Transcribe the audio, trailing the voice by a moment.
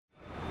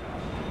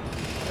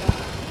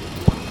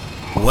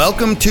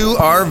Welcome to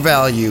Our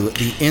Value,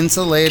 the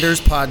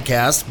Insulators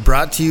podcast,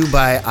 brought to you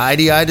by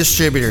IDI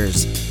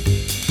Distributors.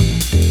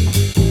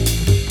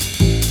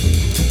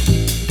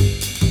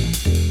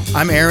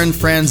 I'm Aaron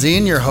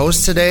Franzine, your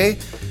host today,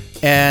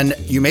 and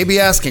you may be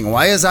asking,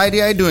 why is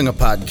IDI doing a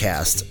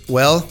podcast?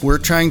 Well, we're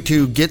trying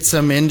to get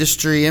some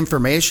industry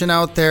information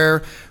out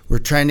there. We're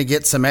trying to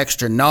get some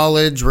extra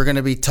knowledge. We're going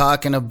to be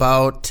talking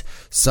about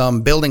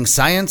some building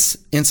science,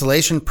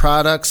 insulation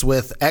products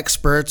with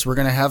experts. We're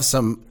going to have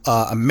some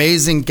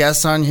amazing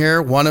guests on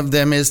here. One of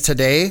them is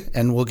today,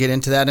 and we'll get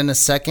into that in a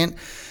second.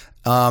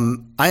 I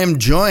am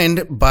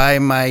joined by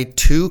my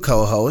two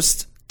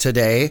co-hosts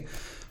today.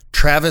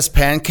 Travis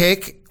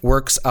Pancake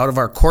works out of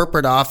our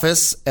corporate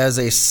office as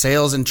a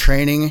sales and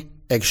training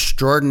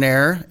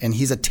extraordinaire, and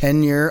he's a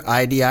 10-year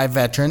IDI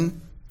veteran.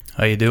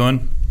 How you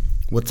doing?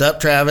 What's up,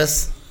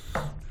 Travis?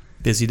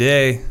 Busy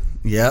day.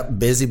 Yep,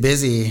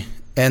 busy.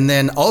 And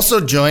then also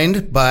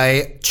joined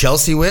by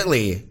Chelsea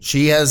Whitley.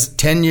 She has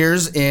 10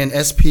 years in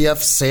SPF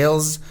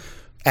sales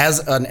as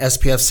an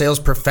SPF sales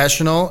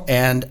professional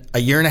and a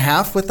year and a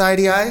half with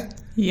IDI.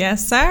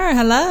 Yes, sir.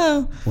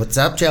 Hello. What's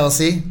up,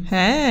 Chelsea?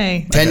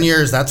 Hey. 10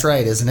 years, that's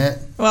right, isn't it?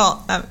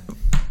 Well,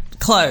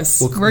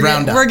 close. We're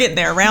getting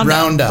there.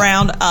 Round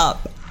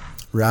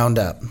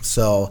up.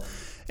 So,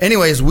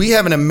 anyways, we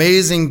have an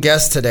amazing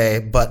guest today,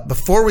 but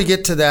before we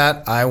get to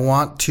that, I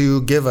want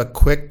to give a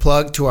quick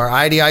plug to our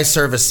IDI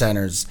service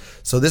centers.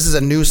 So this is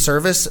a new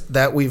service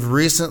that we've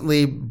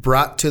recently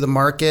brought to the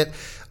market.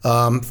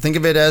 Think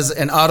of it as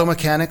an auto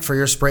mechanic for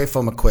your spray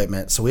foam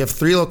equipment. So we have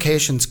 3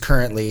 locations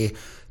currently: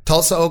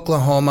 Tulsa,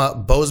 Oklahoma,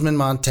 Bozeman,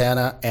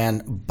 Montana,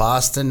 and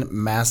Boston,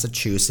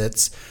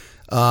 Massachusetts.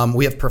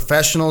 We have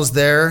professionals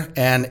there,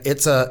 and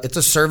it's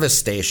a service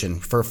station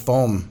for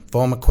foam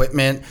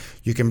equipment.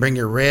 You can bring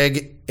your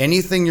rig,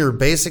 anything you're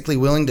basically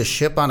willing to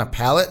ship on a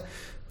pallet,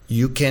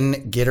 you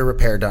can get a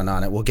repair done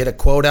on it. We'll get a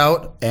quote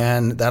out,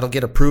 and that'll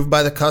get approved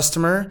by the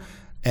customer,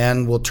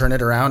 and we'll turn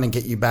it around and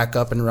get you back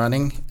up and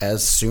running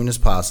as soon as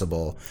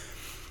possible.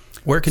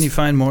 Where can you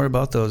find more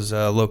about those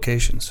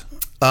locations?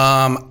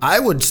 I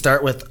would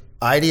start with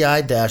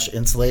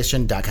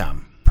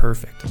idi-insulation.com.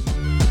 Perfect.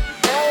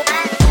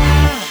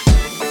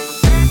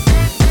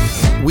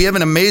 We have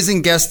an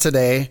amazing guest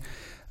today.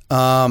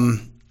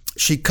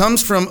 She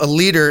comes from a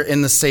leader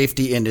in the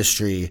safety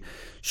industry.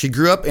 She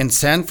grew up in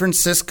San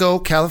Francisco,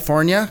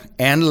 California,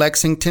 and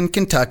Lexington,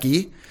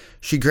 Kentucky.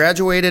 She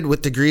graduated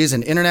with degrees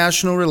in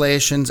international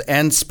relations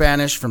and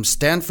Spanish from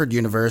Stanford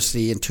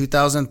University in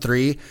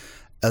 2003,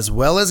 as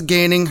well as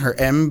gaining her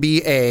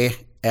MBA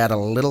at a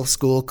little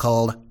school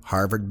called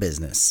Harvard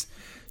Business.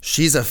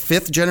 She's a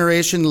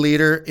 5th-generation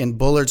leader in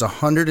Bullard's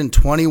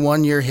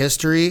 121-year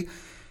history.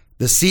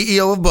 The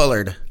CEO of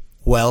Bullard,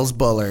 Wells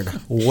Bullard.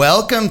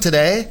 Welcome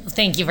today.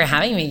 Thank you for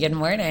having me. Good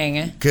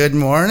morning. Good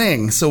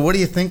morning. So what do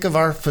you think of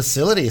our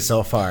facility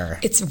so far?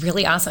 It's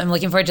really awesome. I'm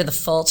looking forward to the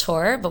full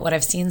tour, but what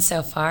I've seen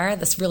so far,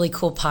 this really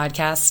cool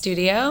podcast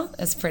studio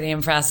is pretty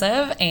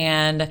impressive.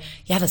 And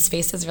yeah, the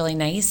space is really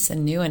nice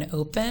and new and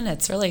open.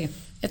 It's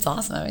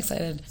awesome. I'm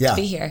excited to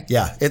be here.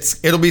 Yeah,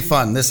 it'll be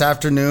fun. This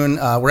afternoon,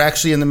 we're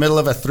actually in the middle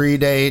of a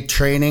 3-day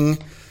training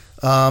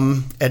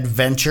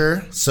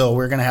adventure. So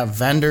we're going to have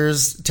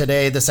vendors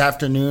today. This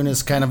afternoon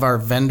is kind of our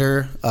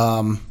vendor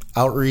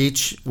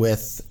outreach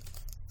with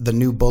the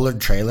new Bullard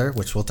trailer,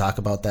 which we'll talk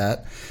about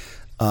that.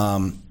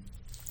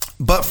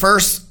 But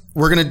first,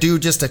 we're going to do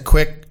just a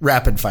quick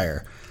rapid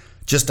fire.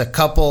 Just a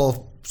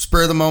couple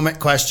spur of the moment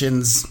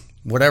questions,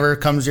 whatever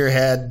comes to your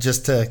head,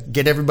 just to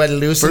get everybody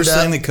loosened up. First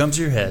thing that comes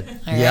to your head.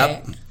 All Yep.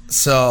 right.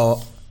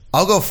 So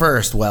I'll go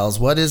first, Wells.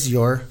 What is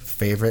your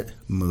favorite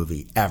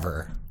movie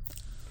ever?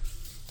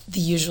 The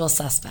Usual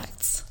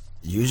Suspects.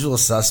 Usual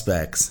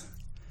Suspects.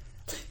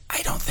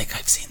 I don't think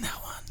I've seen that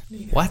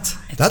one. What?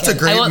 That's a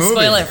great movie. I won't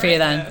spoil it for you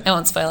then.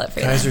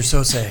 Kaiser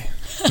Sose.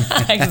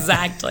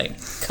 Exactly.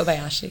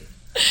 Kobayashi.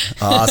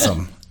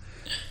 Awesome.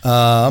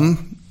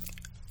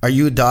 Are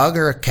you a dog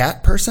or a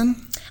cat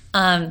person?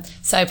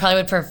 So I probably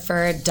would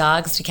prefer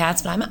dogs to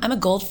cats, but I'm a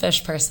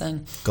goldfish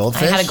person.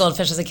 Goldfish? I had a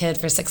goldfish as a kid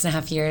for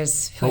 6.5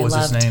 years. Who What was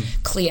I loved. his name?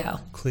 Cleo.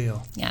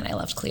 Yeah, and I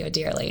loved Cleo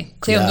dearly.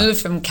 Cleo Yeah.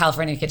 moved from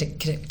California to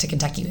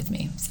Kentucky with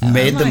me. So.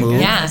 Made the move?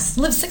 Yeah,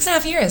 lived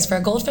 6.5 years for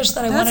a goldfish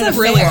that I wanted That's a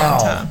a really fair. long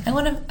time. I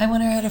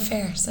want her at a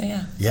fair, so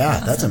yeah. Yeah,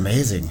 Awesome. that's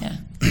amazing. Yeah.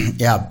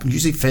 Yeah,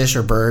 usually fish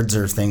or birds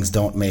or things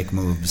don't make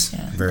moves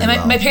very And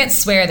well. my parents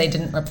swear they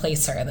didn't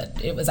replace her, that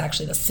it was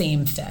actually the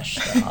same fish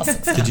for all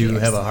 6.5 Did you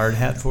years. have a hard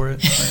hat for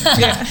it?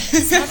 No.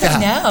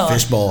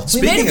 Fishbowl.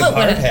 We made Speaking it of put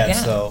one hard in- hats,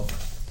 yeah. though,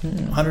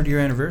 100-year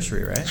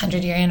anniversary, right?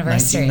 100-year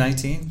anniversary.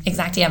 1919?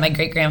 Exactly, yeah. My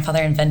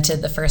great-grandfather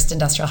invented the first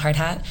industrial hard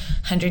hat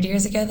 100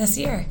 years ago this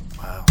year.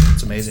 Wow,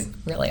 that's amazing.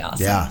 Really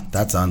awesome. Yeah,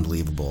 that's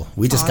unbelievable.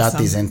 We just got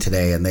these in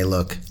today and they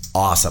look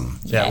awesome.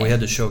 Yeah, Yay. we had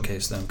to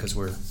showcase them because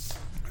we're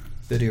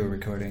video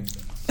recording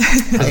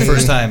for the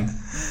first time.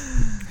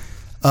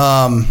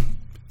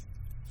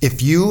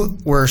 If you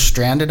were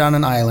stranded on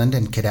an island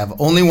and could have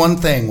only one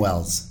thing,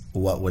 Wells,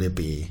 what would it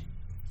be?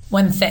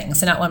 One thing,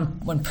 so not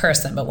one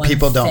person, but one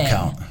People don't thing.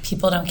 count.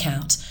 People don't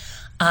count.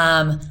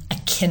 A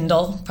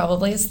Kindle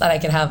probably, so that I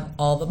could have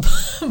all the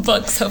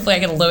books. Hopefully I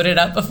could load it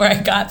up before I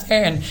got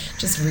there and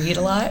just read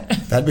a lot.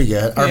 That'd be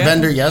good. Our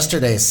vendor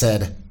yesterday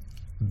said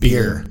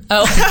beer.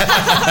 Oh,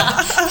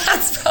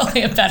 that's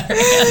probably a better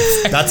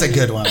answer. That's a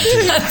good one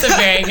too. That's a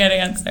very good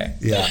answer.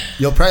 Yeah.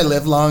 You'll probably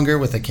live longer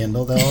with a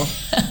Kindle though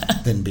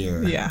than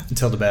beer. Yeah.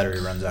 Until the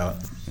battery runs out.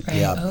 Right.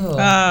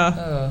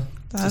 Yeah.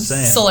 Just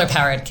saying. Solar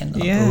powered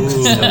Kindle. Yeah.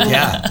 Ooh.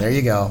 Yeah, there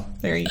you go.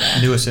 There you go.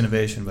 Newest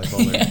innovation by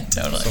Bullard. Yeah,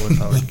 totally. Solar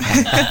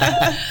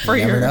powered. For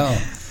You never your know.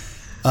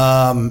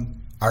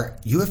 Are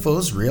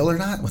UFOs real or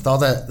not? With all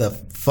the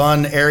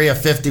fun Area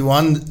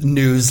 51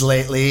 news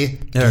lately,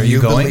 Yeah, are do you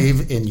going?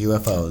 believe in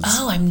UFOs?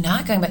 Oh, I'm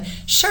not going, but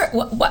sure.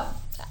 What?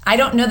 I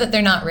don't know that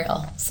they're not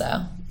real.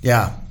 So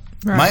Yeah.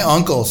 Right. My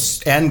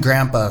uncles and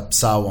grandpa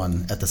saw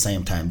one at the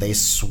same time. They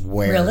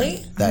swear Really?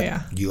 that Oh,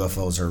 yeah.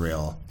 UFOs are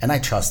real. And I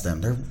trust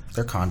them.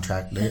 They're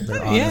contract.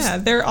 They're honest. Yeah,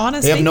 they're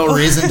honest. They have no people.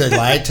 reason to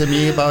lie to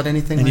me about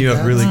anything And like you that.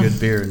 have really good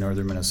beer in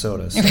northern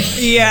Minnesota. So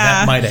Yeah.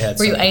 that might have had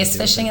were you something to ice do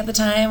with fishing it. at the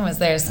time? Was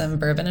there some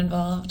bourbon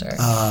involved? Or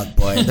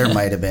Boy, there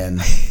might have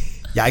been.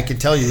 Yeah, I could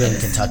tell you live in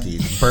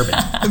Kentucky. Bourbon.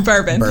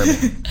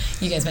 Bourbon.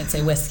 you guys might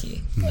say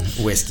whiskey.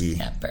 Whiskey.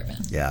 Yeah, bourbon.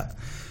 Yeah.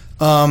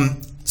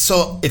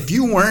 So if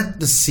you weren't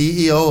the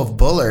CEO of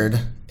Bullard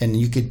and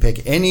you could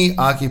pick any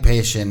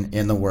occupation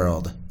in the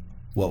world,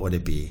 what would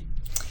it be?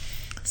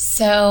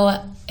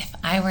 So if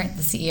I weren't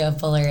the CEO of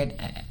Bullard,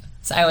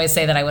 so I always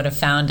say that I would have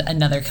found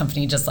another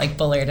company just like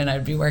Bullard and I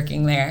would be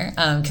working there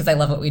because I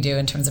love what we do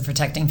in terms of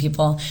protecting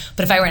people.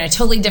 But if I were in a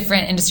totally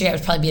different industry, I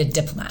would probably be a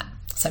diplomat.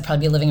 So I'd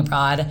probably be living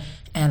abroad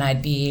and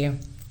I'd be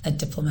a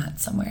diplomat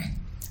somewhere.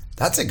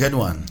 That's a good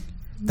one.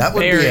 That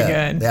would Very be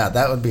good. Yeah,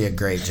 that would be a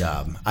great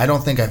job. I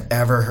don't think I've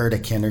ever heard a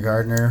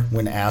kindergartner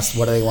when asked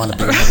what do they want to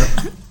be.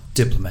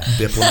 Diplomat.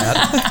 Diplomat.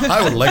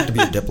 I would like to be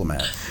a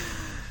diplomat.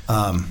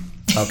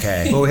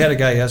 Okay. Well, we had a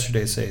guy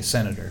yesterday say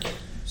senator.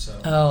 So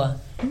Oh,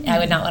 I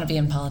would not want to be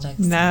in politics.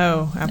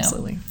 No, No,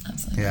 absolutely.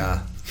 absolutely.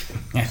 Yeah.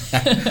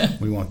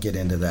 We won't get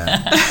into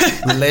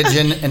that.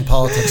 Religion and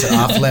politics are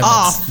off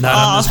limits. not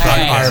on this All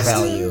right. Our podcast.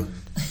 value.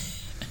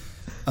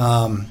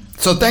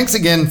 So thanks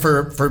again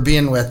for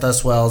being with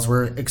us, Wells.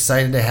 We're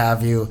excited to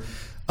have you.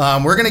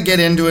 We're going to get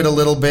into it a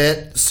little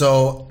bit.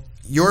 So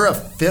you're a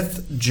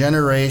fifth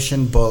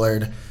generation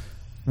Bullard.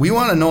 We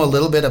want to know a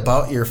little bit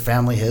about your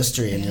family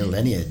history and your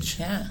lineage.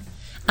 Yeah.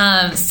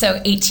 So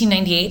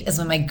 1898 is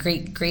when my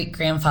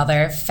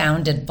great-great-grandfather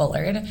founded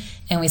Bullard,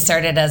 and we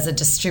started as a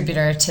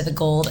distributor to the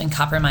gold and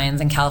copper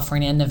mines in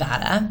California and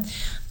Nevada.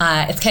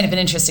 It's kind of an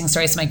interesting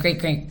story. So my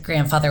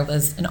great-great-grandfather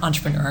was an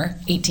entrepreneur,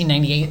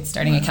 1898,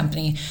 starting a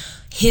company.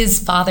 His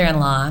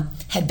father-in-law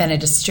had been a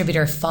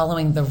distributor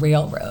following the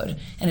railroad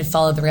and had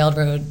followed the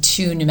railroad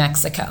to New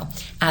Mexico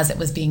as it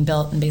was being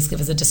built and basically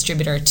was a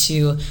distributor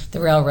to the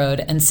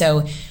railroad. And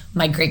so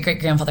my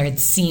great-great-grandfather had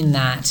seen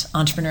that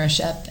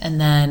entrepreneurship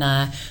and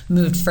then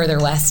moved further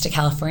west to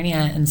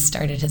California and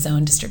started his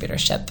own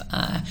distributorship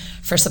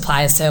for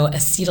supplies. So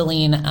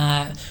acetylene,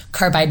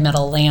 carbide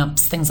metal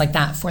lamps, things like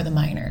that for the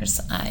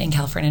miners in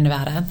California and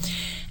Nevada.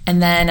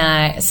 And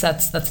then, so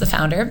that's the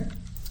founder.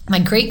 My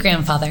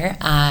great-grandfather,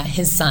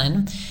 his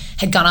son,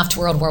 had gone off to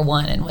World War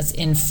I and was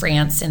in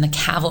France in the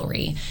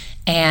cavalry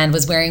and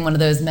was wearing one of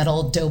those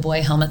metal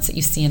doughboy helmets that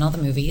you see in all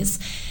the movies.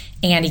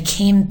 And he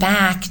came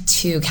back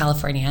to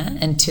California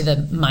and to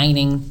the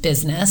mining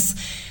business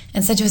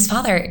and said to his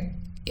father,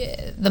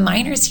 the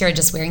miners here are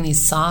just wearing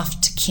these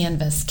soft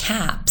canvas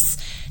caps.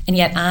 And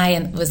yet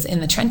I was in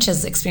the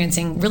trenches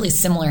experiencing really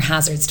similar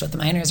hazards to what the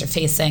miners are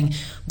facing.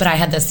 But I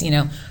had this,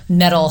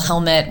 metal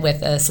helmet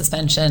with a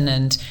suspension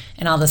and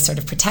all this sort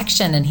of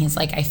protection. And he's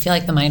like, I feel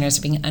like the miners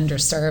are being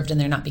underserved and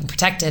they're not being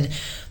protected.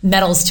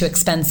 Metal's too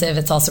expensive.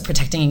 It's also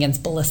protecting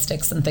against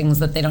ballistics and things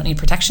that they don't need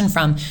protection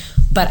from.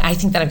 But I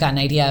think that I've got an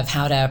idea of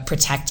how to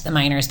protect the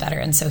miners better.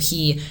 And so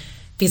he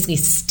basically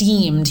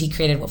he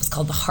created what was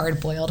called the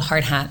hard-boiled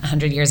hard hat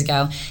 100 years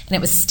ago. And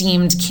it was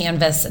steamed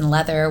canvas and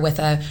leather with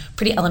a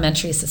pretty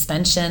elementary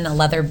suspension, a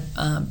leather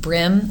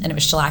brim, and it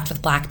was shellacked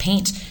with black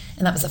paint.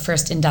 And that was the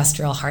first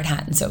industrial hard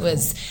hat. And so it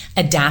was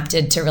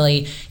adapted to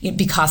really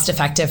be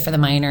cost-effective for the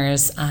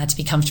miners, to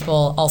be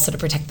comfortable, also to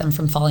protect them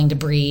from falling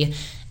debris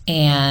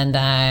and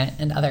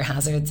other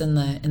hazards in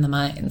the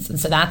mines. And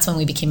so that's when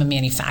we became a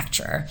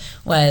manufacturer,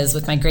 was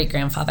with my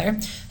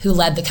great-grandfather, who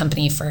led the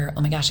company for,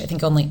 I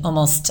think only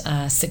almost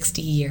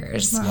 60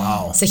 years.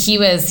 Wow. So he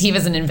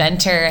was an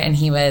inventor and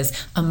he was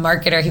a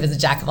marketer. He was a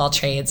jack of all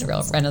trades, a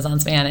real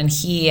Renaissance man. And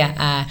he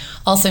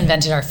also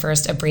invented our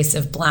first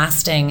abrasive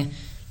blasting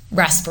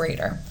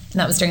respirator. And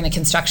that was during the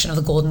construction of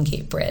the Golden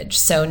Gate Bridge.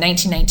 So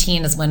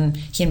 1919 is when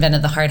he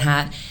invented the hard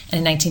hat. And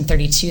in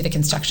 1932, the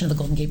construction of the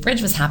Golden Gate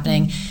Bridge was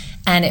happening.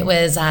 And it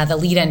was the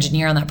lead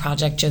engineer on that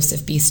project,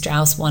 Joseph B.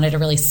 Strauss, wanted a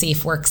really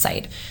safe work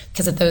site.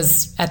 Because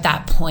at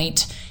that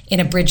point, in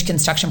a bridge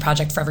construction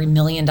project, for every $1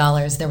 million,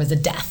 there was a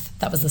death.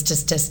 That was the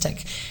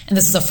statistic. And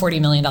this was a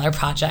 $40 million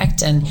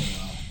project. And,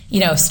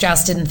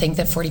 Strauss didn't think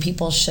that 40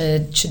 people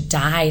should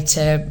die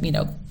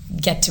to,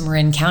 get to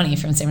Marin County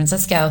from San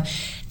Francisco.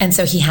 And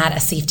so he had a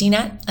safety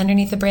net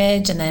underneath the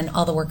bridge, and then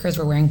all the workers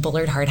were wearing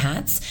Bullard hard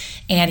hats.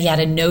 And he had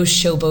a no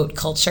showboat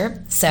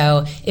culture.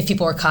 So if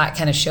people were caught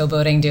kind of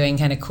showboating, doing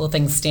kind of cool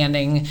things,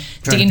 standing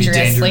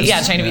dangerously,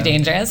 trying to be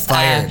dangerous,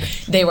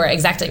 they were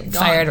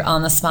fired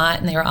on the spot,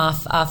 and they were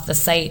off the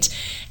site.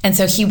 And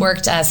so he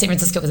worked, San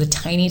Francisco was a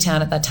tiny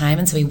town at that time,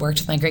 and so he worked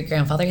with my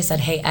great-grandfather. He said,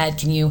 hey, Ed,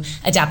 can you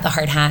adapt the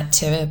hard hat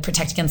to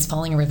protect against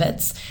falling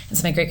rivets? And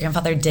so my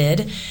great-grandfather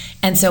did.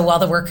 And so while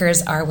the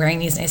workers are wearing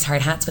these nice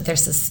hard hats with their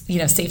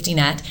safety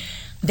net,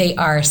 they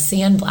are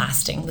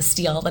sandblasting the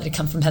steel that had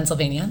come from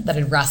Pennsylvania that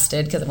had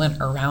rusted because it went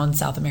around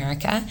South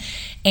America.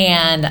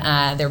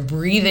 And they're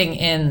breathing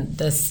in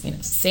this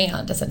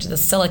sand, essentially the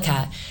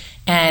silica.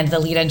 And the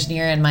lead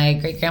engineer and my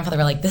great-grandfather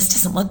were like, this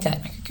doesn't look good.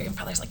 My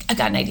great-grandfather's like, I've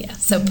got an idea.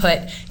 So put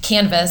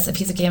a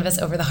piece of canvas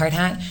over the hard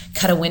hat,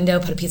 cut a window,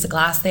 put a piece of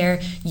glass there,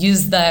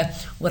 use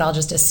what I'll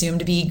just assume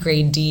to be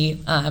grade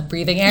D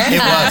breathing air. It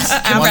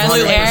was. Compressed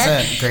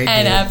air. Grade D.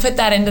 And put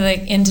that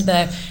into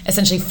the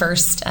essentially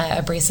first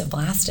abrasive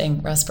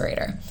blasting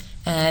respirator.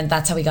 And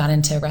that's how we got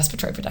into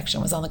respiratory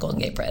protection, was on the Golden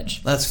Gate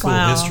Bridge. That's cool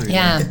history.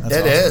 Yeah. It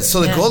awesome. Is.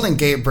 So the Golden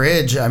Gate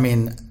Bridge, I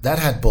mean, that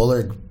had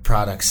Bullard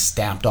products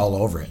stamped all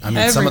over it. I mean,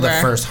 everywhere. Some of the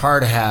first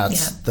hard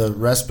hats, the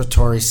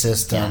respiratory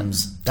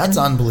systems, that's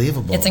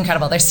unbelievable. It's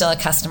incredible. They're still a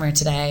customer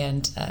today,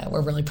 and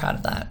we're really proud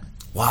of that.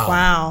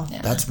 Wow.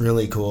 Yeah. That's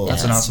really cool.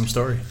 That's an awesome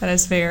story. That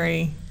is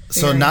very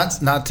So not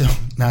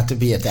to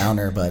be a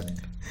downer, but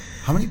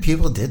how many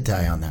people did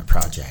die on that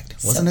project?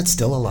 Wasn't it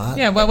still a lot?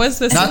 Yeah, what was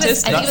the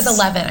statistic? I think it was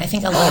 11. I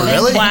think 11. Oh,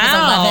 really? I think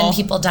it was 11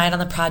 people died on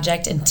the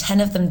project, and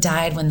 10 of them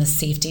died when the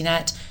safety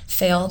net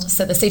failed.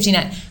 So the safety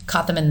net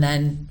caught them and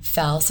then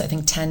fell. So I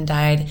think 10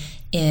 died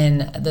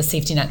in the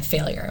safety net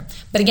failure.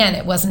 But again,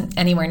 it wasn't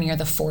anywhere near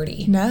the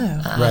 40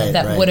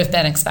 that would have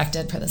been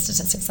expected per the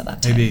statistics at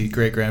that time. Maybe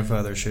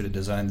great-grandfather should have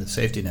designed the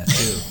safety net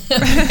too.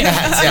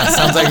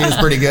 Sounds like he was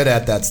pretty good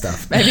at that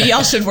stuff. Maybe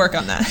y'all should work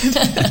on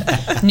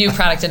that. New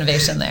product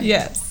innovation there.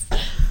 Yes.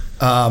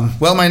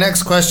 Well, my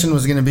next question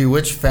was going to be,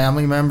 which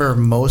family member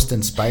most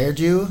inspired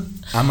you?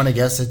 I'm going to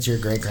guess it's your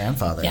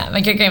great-grandfather. Yeah,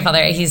 my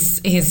great-grandfather, he's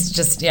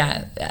just,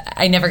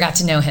 I never got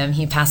to know him.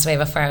 He passed away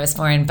before I was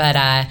born,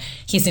 but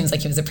he seems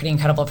like he was a pretty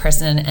incredible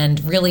person.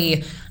 And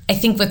really, I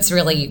think what's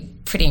really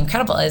pretty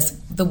incredible is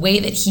the way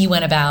that he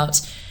went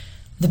about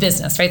the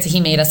business, right? So he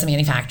made us a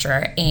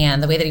manufacturer,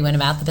 and the way that he went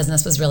about the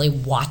business was really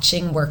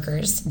watching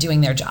workers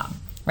doing their job.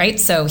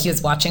 Right? So he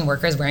was watching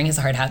workers wearing his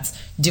hard hats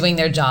doing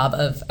their job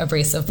of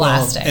abrasive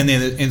blasting. And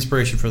the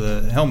inspiration for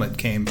the helmet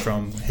came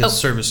from his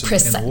service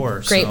in the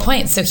war. Great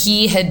point. So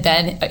he had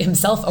been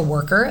himself a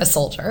worker, a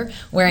soldier,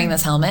 wearing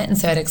this helmet, and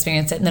so had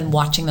experienced it, and then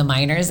watching the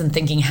miners and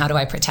thinking, how do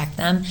I protect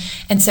them?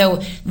 And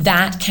so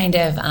that kind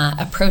of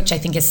approach, I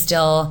think, is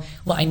still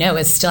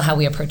how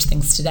we approach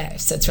things today.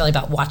 So it's really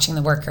about watching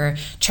the worker,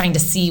 trying to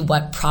see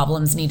what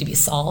problems need to be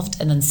solved,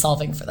 and then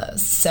solving for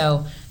those.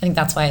 So I think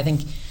that's why I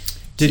think...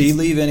 Did he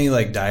leave any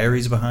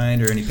diaries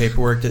behind or any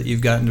paperwork that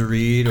you've gotten to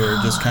read or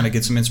just kind of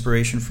get some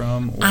inspiration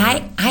from? Or?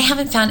 I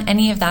haven't found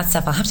any of that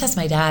stuff. I'll have to ask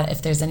my dad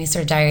if there's any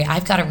sort of diary.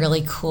 I've got a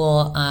really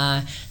cool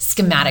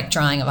schematic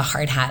drawing of a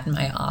hard hat in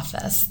my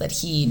office that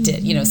he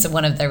did. So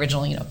one of the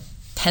original,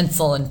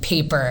 pencil and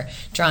paper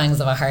drawings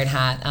of a hard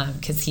hat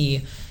because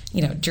he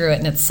drew it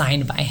and it's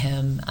signed by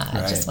him.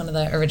 Just one of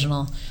the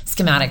original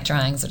schematic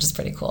drawings, which is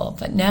pretty cool.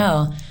 But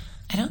no...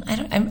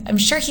 I'm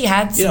sure he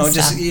had some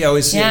stuff. You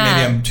always maybe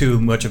I'm too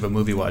much of a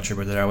movie watcher,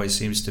 but there always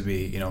seems to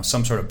be,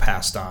 some sort of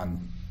passed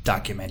on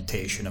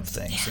documentation of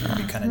things. It would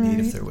be kind of neat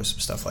if there was some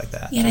stuff like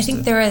that. Yeah, and I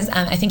think there was.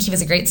 I think he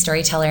was a great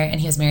storyteller, and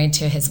he was married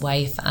to his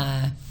wife,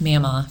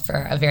 Mama, for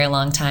a very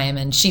long time,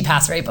 and she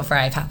passed right before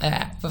I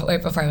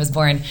was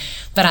born.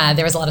 But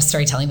there was a lot of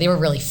storytelling. They were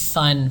really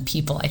fun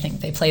people. I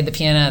think they played the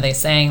piano, they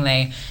sang,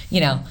 they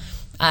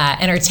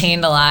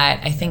entertained a lot.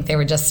 I think they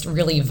were just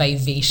really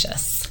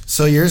vivacious.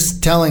 So you're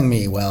telling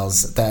me,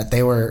 Wells, that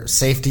they were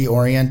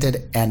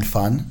safety-oriented and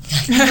fun?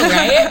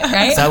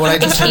 Right? Is that what I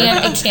just heard?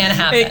 It can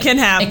happen. It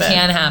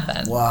can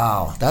happen.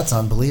 Wow, that's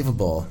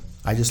unbelievable.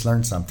 I just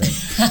learned something.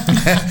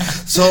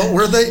 So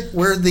were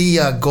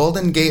the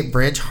Golden Gate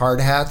Bridge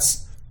hard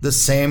hats the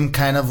same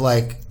kind of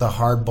like the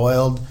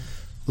hard-boiled,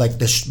 like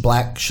the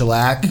black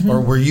shellac, or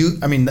were you?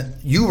 I mean,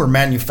 you were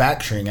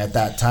manufacturing at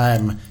that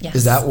time. Yes.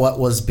 Is that what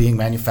was being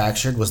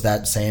manufactured? Was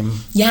that same?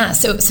 Yeah.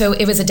 So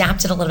it was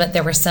adapted a little bit.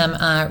 There were some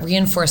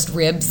reinforced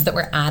ribs that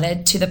were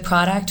added to the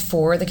product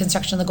for the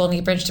construction of the Golden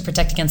Gate Bridge to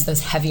protect against those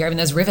heavier. I mean,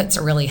 those rivets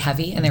are really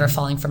heavy, and they were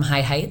falling from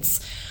high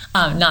heights.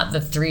 Not the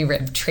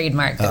 3-rib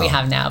trademark that we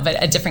have now,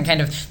 but a different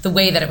kind of, the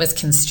way that it was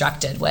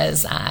constructed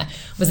was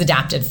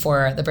adapted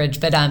for the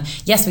bridge. But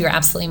yes, we were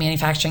absolutely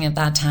manufacturing at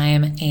that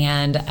time,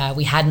 and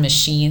we had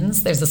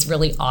machines. There's this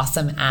really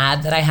awesome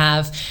ad that I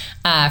have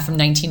from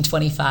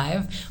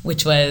 1925,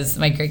 which was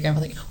my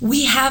great-grandfather like,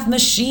 we have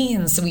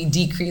machines. So we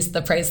decreased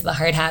the price of the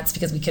hard hats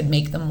because we could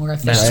make them more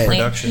efficiently.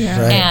 Production. Yeah.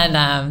 Right.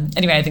 And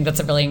anyway, I think that's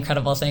a really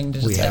incredible thing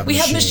to just we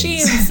have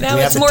machines. Now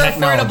We it's have more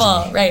technology.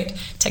 affordable. Right.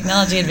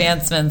 Technology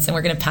advancements, and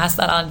we're going to pass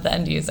that on to the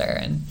end user.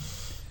 And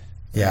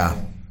Yeah,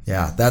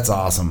 that's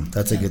awesome.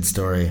 That's a good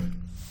story.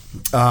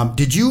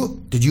 Did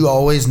you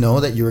always know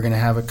that you were going to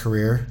have a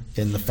career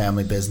in the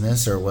family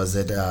business, or was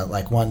it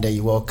like one day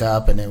you woke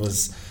up and it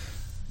was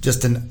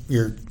just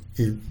you're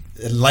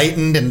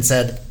enlightened and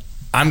said,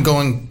 I'm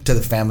going to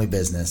the family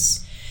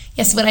business?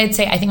 Yes, what I'd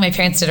say, I think my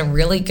parents did a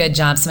really good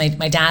job. So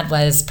my dad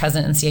was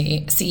president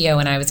and CEO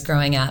when I was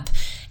growing up,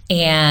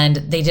 and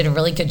they did a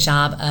really good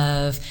job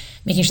of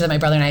making sure that my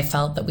brother and I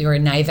felt that we were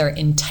neither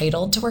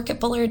entitled to work at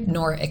Bullard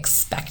nor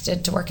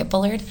expected to work at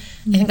Bullard.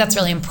 I think that's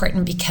really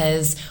important,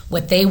 because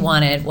what they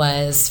wanted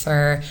was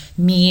for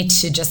me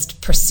to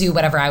just pursue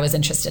whatever I was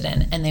interested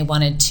in, and they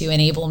wanted to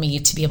enable me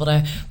to be able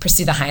to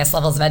pursue the highest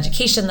levels of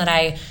education that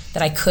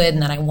I could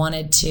and that I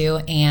wanted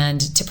to, and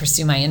to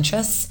pursue my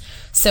interests.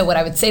 So what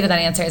I would say to that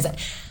answer is that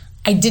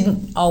I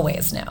didn't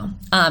always know.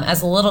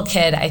 As a little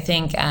kid, I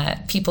think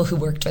people who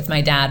worked with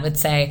my dad would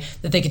say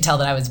that they could tell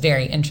that I was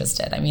very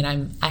interested. I mean,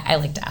 I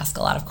like to ask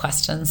a lot of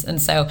questions.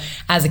 And so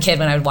as a kid,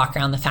 when I would walk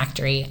around the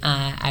factory,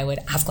 I would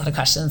ask a lot of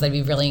questions. I'd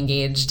be really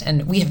engaged.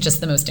 And we have just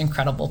the most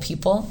incredible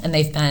people. And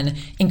they've been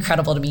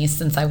incredible to me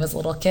since I was a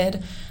little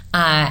kid.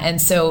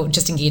 And so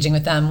just engaging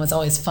with them was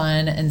always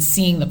fun, and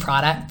seeing the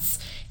products.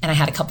 And I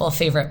had a couple of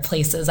favorite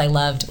places I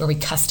loved where we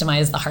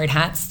customized the hard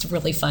hats. It's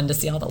really fun to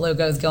see all the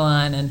logos go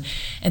on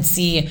and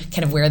see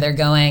kind of where they're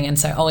going. And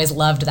so I always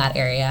loved that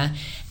area.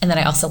 And then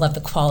I also loved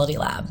the quality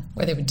lab,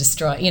 where they would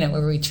destroy,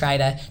 where we try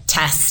to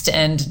test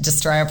and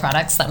destroy our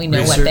products so that we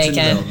know what they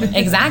can.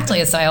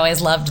 Exactly. So I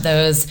always loved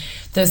those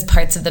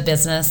parts of the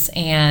business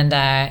and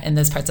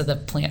those parts of the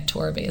plant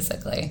tour,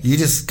 basically. You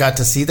just got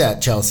to see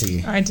that,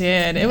 Chelsea. I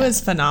did. It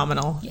was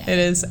phenomenal. Yeah. It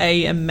is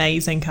an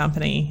amazing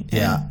company.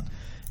 Yeah.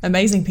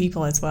 Amazing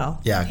people as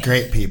well. Yeah,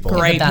 great people.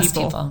 Great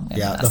people.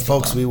 Yeah, the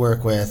folks we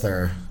work with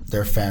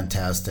they're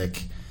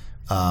fantastic.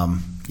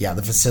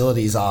 The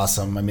facility is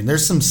awesome. I mean,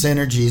 there's some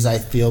synergies I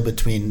feel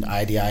between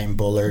IDI and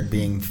Bullard,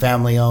 being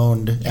family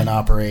owned and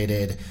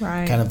operated.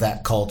 Right. Kind of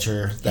that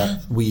culture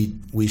that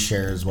we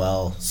share as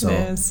well. So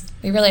it is.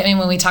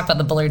 When we talk about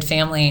the Bullard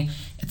family,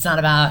 it's not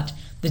about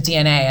the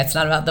DNA. It's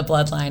not about the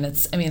bloodline.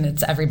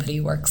 It's everybody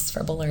who works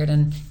for Bullard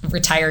and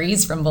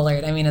retirees from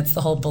Bullard. I mean, it's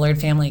the whole Bullard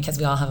family, because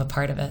we all have a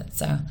part of it.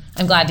 So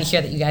I'm glad to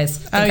hear that you guys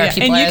think our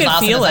people are as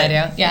awesome as I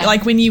do. Yeah.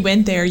 Like when you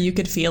went there, you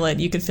could feel it.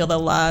 You could feel the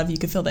love. You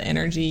could feel the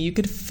energy. You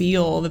could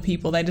feel the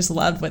people. They just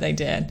loved what they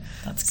did.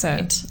 That's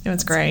great. It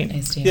was great.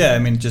 Nice to hear.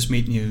 Yeah, just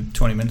meeting you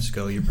 20 minutes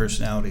ago, your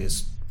personality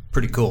is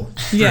pretty cool.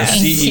 Yeah,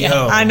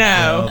 CEO. I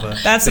know.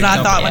 That's what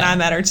I thought when I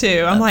met her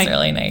too. I'm like,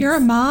 really nice. You're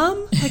a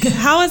mom? Like,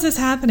 how is this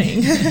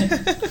happening?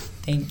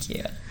 Thank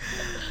you.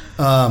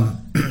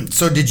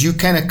 So did you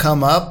kind of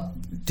come up?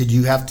 Did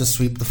you have to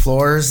sweep the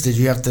floors? Did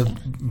you have to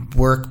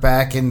work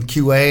back in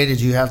QA?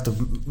 Did you have to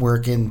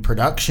work in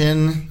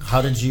production?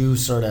 How did you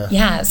sort of...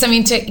 Yeah, so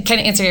to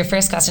kind of answer your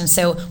first question,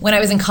 so when I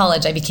was in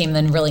college, I became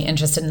then really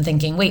interested in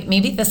thinking, wait,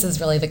 maybe this is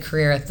really the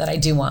career that I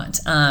do want,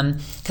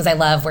 because I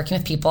love working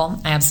with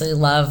people. I absolutely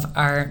love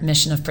our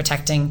mission of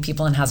protecting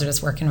people in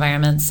hazardous work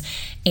environments.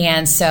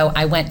 And so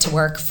I went to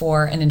work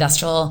for an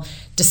industrial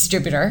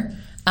distributor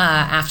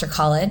after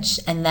college,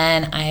 and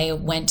then I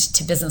went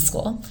to business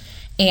school.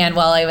 And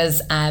while I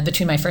was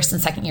between my first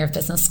and second year of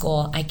business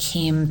school, I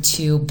came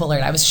to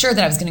Bullard. I was sure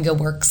that I was going to go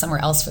work somewhere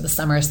else for the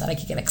summer so that I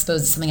could get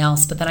exposed to something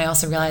else. But then I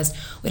also realized,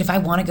 wait, if I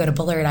want to go to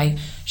Bullard, I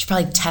should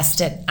probably test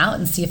it out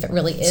and see if it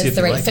really is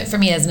the right fit for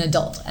me as an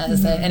adult,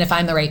 and if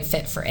I'm the right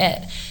fit for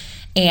it.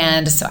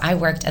 And so I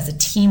worked as a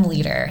team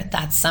leader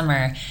that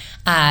summer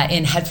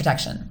in head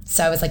protection.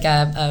 So I was like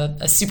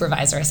a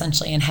supervisor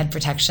essentially in head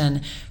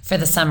protection for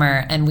the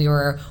summer, and we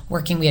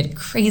had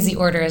crazy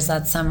orders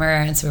that summer,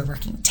 and so we were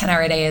working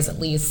 10-hour days at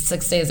least,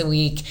 6 days a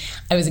week.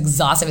 I was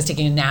exhausted. I was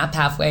taking a nap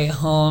halfway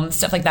home,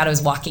 stuff like that. I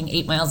was walking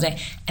 8 miles a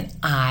day, and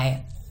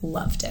I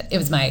loved it. It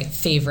was my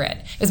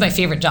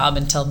favorite job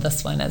until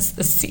this one as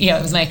the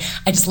CEO.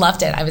 I just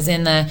loved it. I was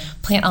in the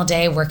plant all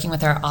day working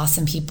with our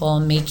awesome people,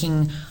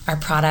 making our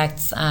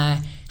products,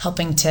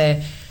 helping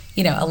to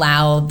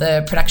allow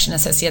the production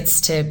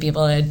associates to be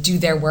able to do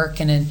their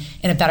work in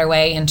a better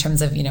way in terms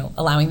of,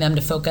 allowing them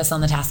to focus on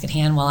the task at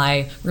hand while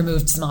I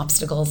removed some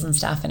obstacles and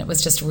stuff. And it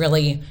was just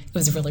really,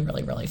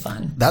 really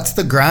fun. That's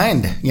the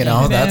grind,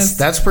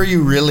 that's where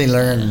you really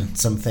learn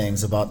some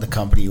things about the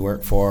company you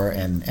work for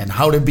and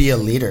how to be a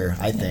leader,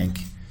 I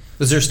think.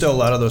 Is there still a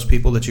lot of those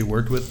people that you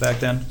worked with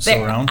back then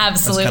still around?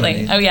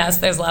 Absolutely. Oh, yes.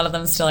 There's a lot of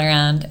them still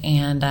around.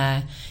 And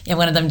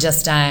one of them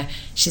just,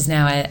 she's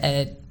now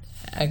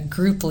a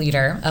group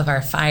leader of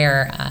our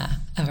fire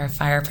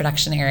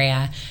production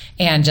area,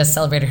 and just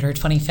celebrated her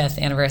 25th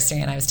anniversary.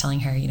 And I was telling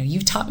her,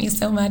 you've taught me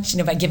so much,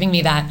 by giving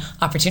me that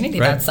opportunity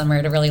that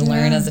summer to really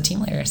learn as a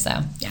team leader.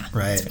 So yeah,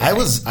 right. I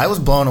was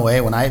blown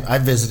away when I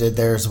visited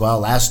there as well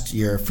last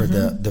year for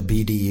the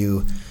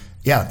BDU.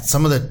 Yeah,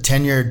 some of the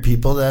tenured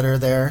people that are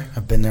there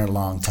have been there a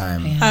long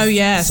time. Yes. Oh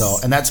yes. So,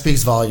 and that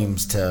speaks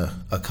volumes to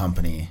a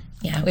company.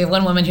 Yeah, we have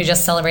one woman who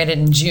just celebrated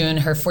in June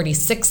her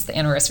 46th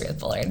anniversary with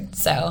Bullard.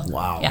 So,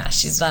 wow. Yeah,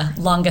 she's the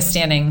longest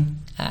standing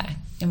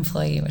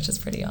employee, which is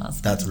pretty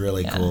awesome. That's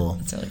really cool.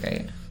 It's really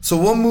great. So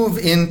we'll move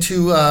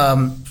into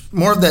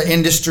more of the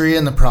industry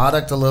and the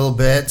product a little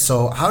bit.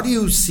 So how do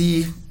you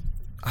see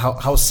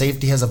how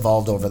safety has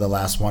evolved over the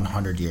last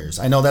 100 years?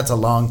 I know that's a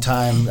long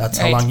time. That's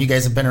how long you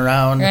guys have been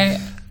around. Right.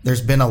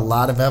 There's been a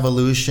lot of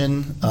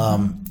evolution.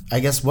 I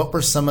guess what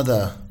were some of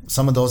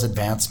those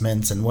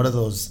advancements, and what are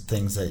those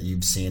things that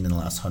you've seen in the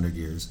last 100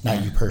 years?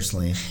 Not you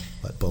personally,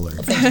 but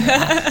Bullard.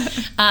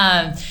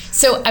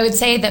 So I would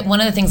say that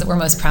one of the things that we're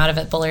most proud of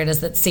at Bullard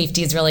is that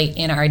safety is really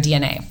in our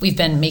DNA. We've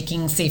been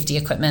making safety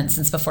equipment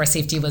since before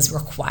safety was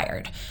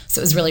required. So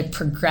it was really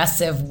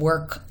progressive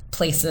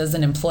workplaces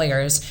and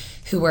employers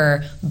who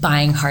were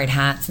buying hard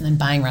hats and then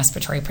buying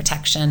respiratory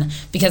protection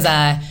because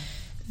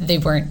they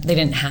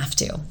didn't have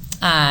to.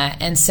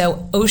 And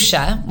so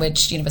OSHA,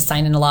 which was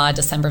signed into law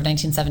December of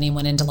 1970,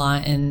 went into law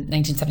in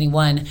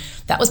 1971.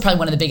 That was probably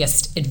one of the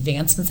biggest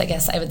advancements, I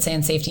guess I would say,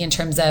 in safety in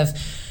terms of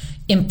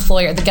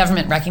the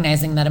government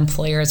recognizing that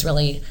employers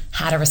really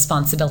had a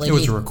responsibility. It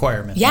was a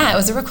requirement. Yeah, it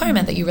was a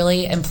requirement that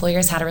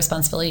employers had a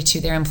responsibility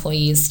to their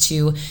employees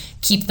to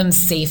keep them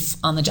safe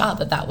on the job,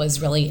 that was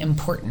really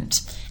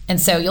important. And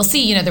so you'll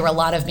see, there were a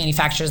lot of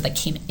manufacturers that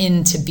came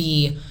into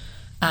the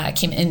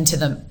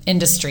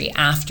industry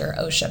after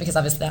OSHA, because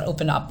obviously that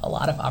opened up a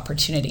lot of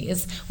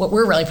opportunities. What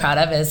we're really proud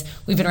of is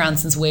we've been around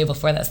since way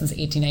before that, since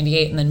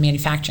 1898, and then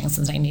manufacturing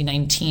since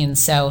 1919.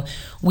 So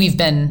we've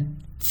been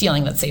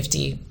feeling that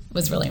safety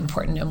was really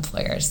important to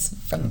employers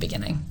from the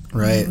beginning.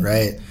 Right.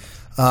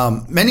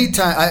 Many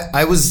times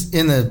I was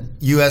in the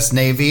U.S.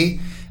 Navy,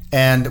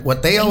 and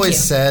what they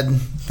always said.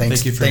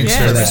 Thanks for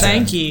that.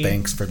 Thank you.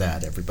 Thanks for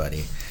that,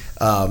 everybody.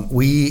 A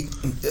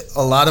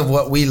lot of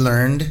what we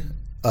learned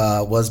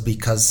was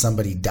because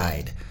somebody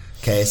died.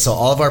 Okay, so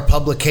all of our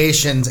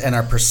publications and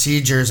our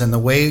procedures and the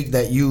way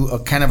that you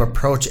kind of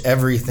approach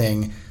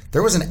everything,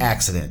 there was an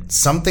accident.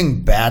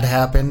 Something bad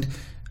happened,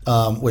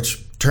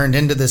 which turned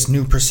into this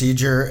new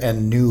procedure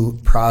and new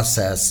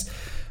process.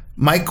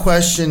 My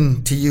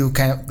question to you,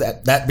 kind of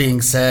that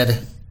being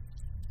said,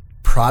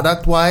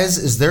 product-wise,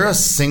 is there a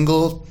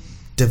single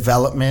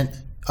development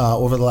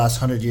over the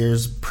last 100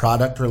 years,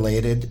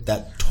 product-related,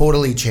 that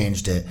totally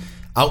changed it?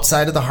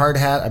 Outside of the hard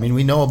hat, I mean,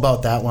 we know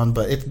about that one,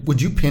 but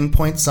would you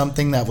pinpoint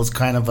something that was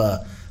kind of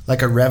a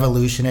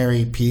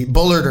revolutionary piece,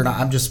 Bullard or not?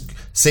 I'm just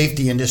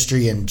safety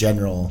industry in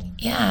general.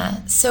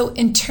 Yeah. So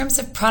in terms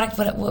of product,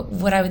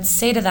 what I would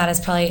say to that is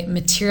probably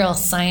material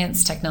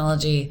science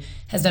technology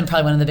has been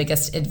probably one of the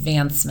biggest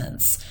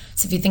advancements.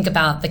 So if you think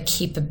about the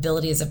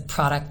capabilities of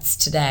products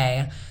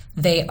today,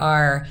 they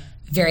are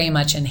very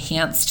much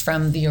enhanced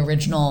from the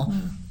original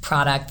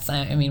products.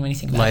 I mean, when you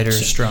think about lighter,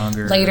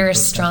 stronger.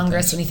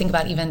 So when you think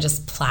about even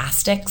just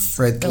plastics,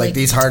 right? Really, like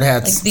these hard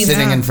hats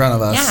sitting in front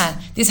of us.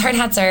 Yeah, these hard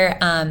hats are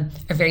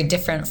very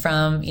different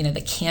from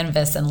the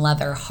canvas and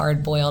leather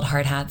hard-boiled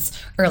hard hats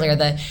earlier.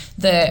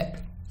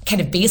 The kind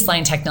of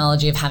baseline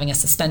technology of having a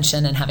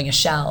suspension and having a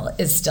shell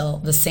is still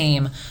the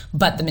same,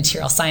 but the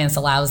material science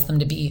allows them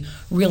to be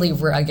really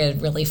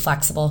rugged, really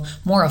flexible,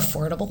 more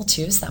affordable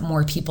too, so that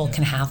more people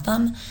can have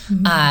them,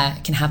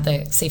 can have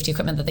the safety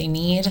equipment that they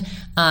need,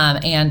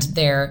 and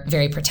they're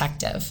very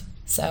protective.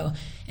 So,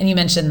 and you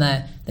mentioned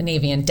the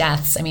Navy and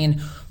deaths. I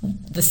mean,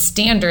 the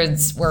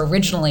standards were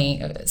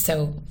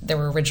there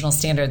were original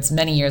standards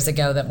many years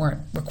ago that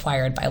weren't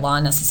required by law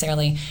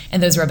necessarily,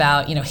 and those were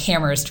about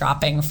hammers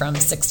dropping from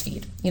 6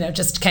 feet,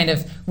 just kind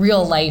of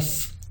real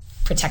life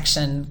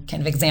protection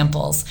kind of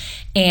examples.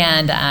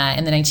 And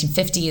in the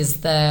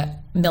 1950s, the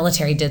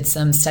military did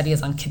some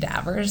studies on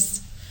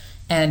cadavers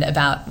and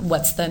about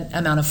what's the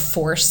amount of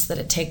force that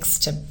it takes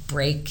to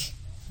break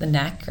the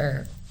neck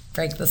or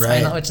break the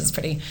spinal, which is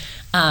pretty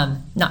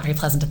not very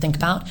pleasant to think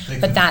about.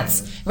 But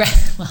that's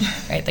right. Well,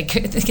 right. The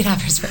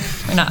cadavers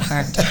were not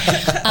harmed.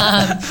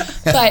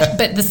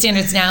 But the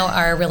standards now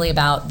are really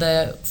about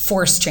the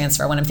force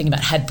transfer. When I'm thinking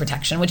about head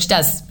protection, which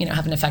does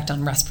have an effect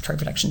on respiratory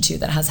protection too,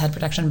 that has head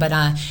protection. But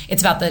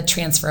it's about the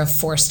transfer of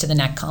force to the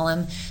neck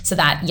column, so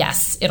that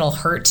yes, it'll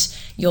hurt.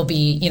 You'll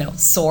be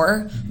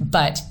sore,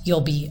 but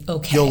you'll be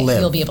okay. You'll live.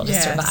 You'll be able to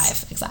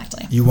survive.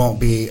 Exactly. You won't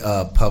be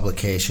a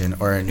publication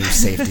or a new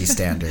safety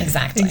standard.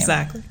 Exactly.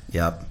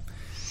 Yep.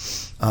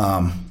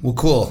 Well,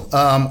 cool.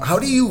 How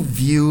do you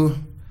view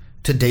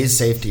today's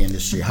safety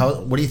industry?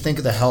 What do you think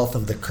of the health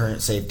of the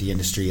current safety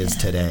industry is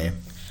today?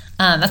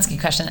 That's a good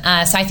question.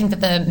 So I think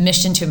that the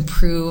mission to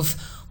improve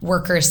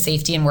worker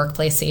safety and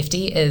workplace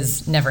safety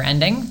is never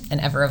ending and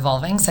ever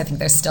evolving. So I think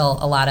there's still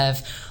a lot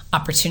of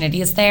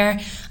opportunities there.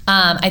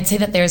 I'd say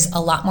that there's a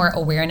lot more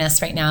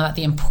awareness right now about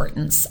the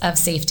importance of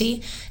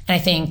safety. And I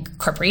think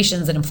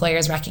corporations and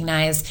employers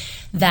recognize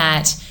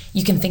that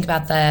you can think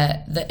about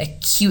the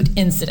acute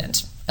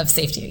incident of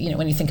safety.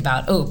 When you think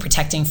about,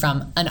 protecting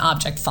from an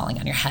object falling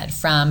on your head,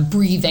 from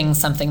breathing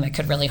something that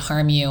could really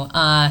harm you,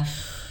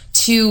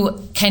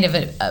 to kind of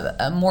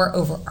a more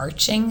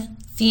overarching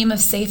theme of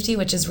safety,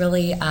 which is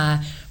really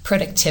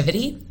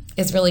productivity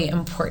is really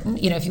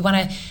important. If you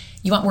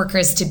want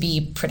workers to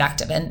be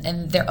productive,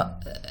 and their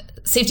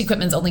safety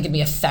equipment is only going to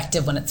be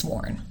effective when it's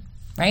worn,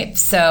 right?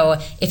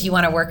 So if you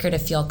want a worker to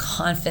feel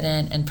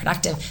confident and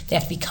productive, they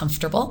have to be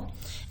comfortable.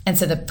 And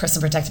so the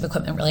personal protective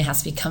equipment really has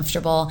to be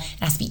comfortable.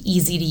 It has to be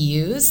easy to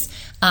use.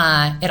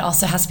 It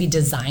also has to be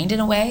designed in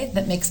a way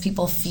that makes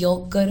people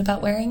feel good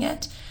about wearing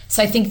it.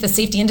 So I think the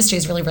safety industry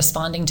is really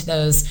responding to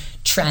those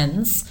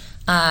trends.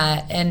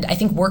 And I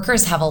think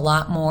workers have a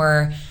lot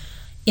more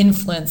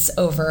influence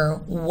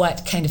over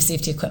what kind of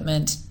safety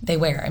equipment they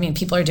wear. I mean,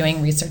 people are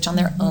doing research on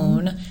their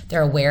own.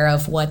 They're aware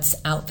of what's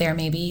out there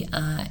maybe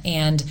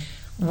and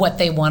what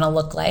they want to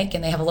look like,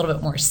 and they have a little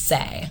bit more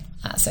say.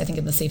 So I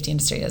think the safety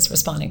industry is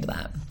responding to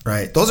that.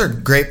 Right. Those are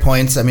great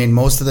points. I mean,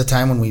 most of the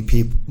time when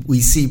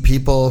we see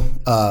people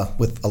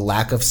with a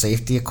lack of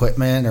safety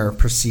equipment or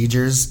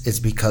procedures, it's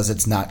because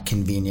it's not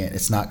convenient.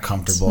 It's not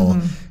comfortable.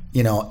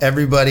 You know,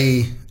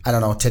 everybody, I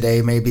don't know,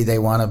 today maybe they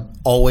want to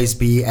always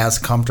be as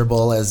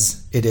comfortable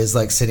as it is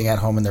like sitting at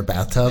home in their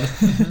bathtub.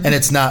 And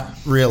it's not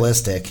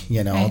realistic.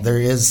 You know, there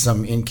is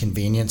some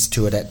inconvenience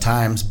to it at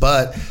times,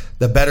 but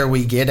the better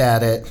we get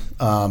at it,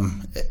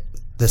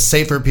 the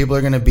safer people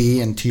are going to be,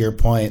 and to your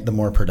point, the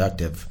more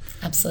productive.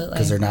 Absolutely.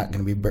 Because they're not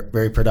going to be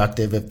very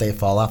productive if they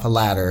fall off a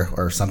ladder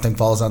or something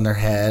falls on their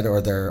head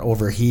or they're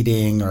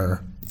overheating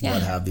or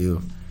what have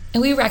you.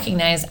 And we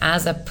recognize,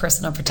 as a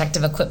personal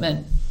protective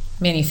equipment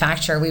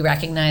manufacturer, we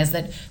recognize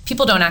that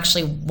people don't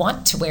actually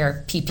want to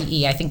wear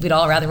PPE. I think we'd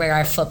all rather wear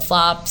our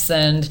flip-flops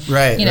and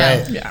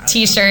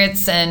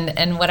T-shirts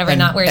and whatever,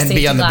 not wear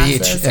safety glasses. And be on the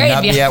beach and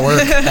not be at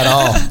work at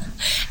all.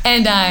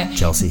 And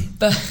Chelsea.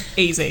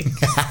 Easy.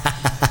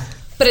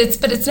 But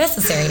it's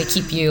necessary to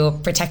keep you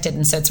protected,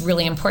 and so it's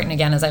really important,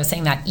 again, as I was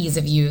saying, that ease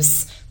of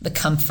use, the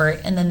comfort,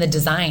 and then the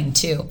design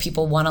too.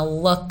 People want to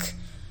look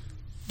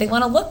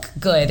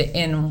good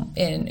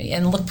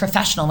and look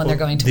professional when they're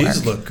going to work.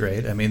 These look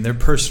great. I mean, they're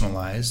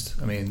personalized.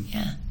 I mean,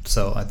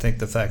 so I think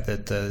the fact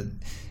that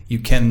you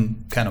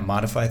can kind of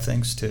modify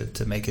things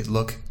to make it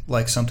look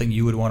like something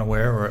you would want to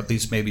wear, or at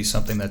least maybe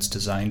something that's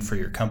designed for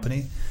your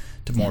company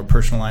to more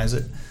personalize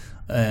it.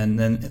 And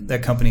then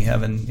that company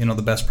having,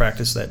 the best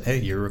practice that, hey,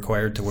 you're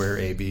required to wear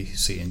A, B,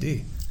 C, and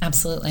D.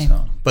 Absolutely.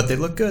 So, but they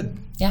look good.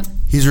 Yeah.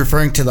 He's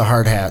referring to the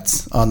hard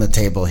hats on the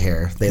table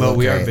here. They look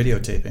we great. are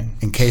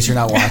videotaping. In case you're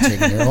not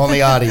watching and you're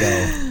only audio,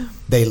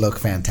 they look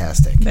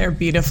fantastic. They're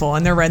beautiful,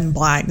 and they're red and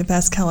black, the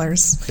best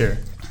colors. Here.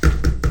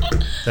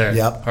 There.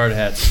 Yep. Hard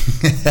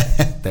hats.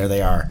 There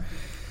they are.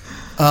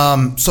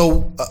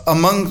 So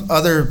among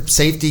other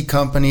safety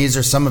companies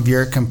or some of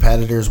your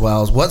competitors,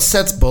 Wells, what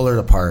sets Bullard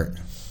apart?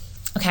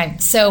 Okay,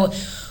 so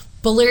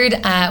Bullard,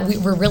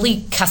 we're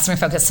really customer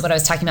focused. So what I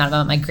was talking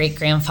about my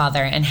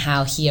great-grandfather and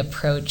how he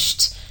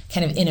approached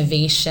kind of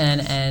innovation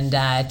and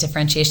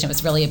differentiation, it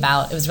was really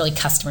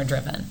customer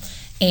driven.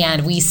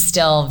 And we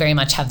still very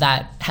much have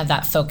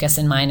that focus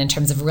in mind in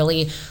terms of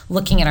really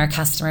looking at our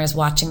customers,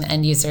 watching the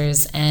end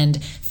users,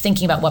 and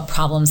thinking about what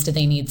problems do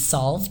they need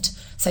solved.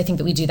 So I think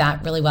that we do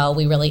that really well.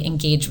 We really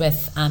engage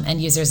with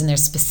end users in their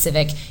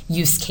specific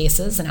use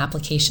cases and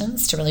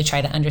applications to really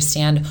try to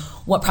understand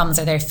what problems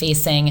are they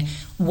facing,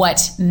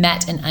 what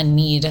met and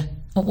unmet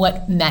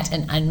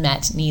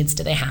needs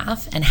do they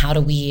have, and how do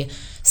we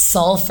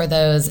solve for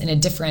those in a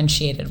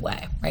differentiated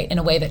way, right? In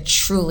a way that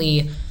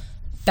truly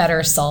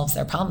better solves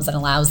their problems and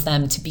allows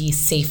them to be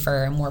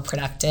safer and more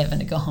productive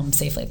and to go home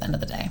safely at the end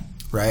of the day.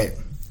 Right.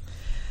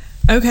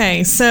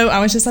 Okay, so I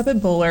was just up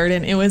at Bullard,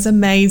 and it was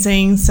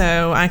amazing.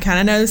 So I kind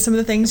of know some of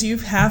the things you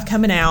have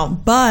coming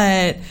out,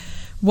 but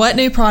what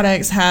new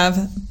products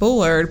have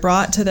Bullard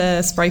brought to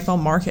the spray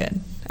foam market?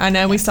 I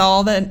know we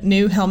saw the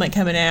new helmet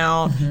coming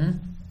out,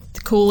 the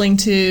cooling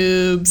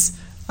tubes,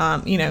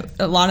 a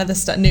lot of the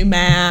stuff, new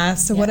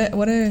masks. So what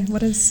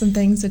are some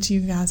things that you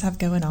guys have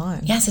going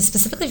on? Yeah, so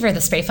specifically for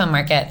the spray foam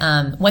market,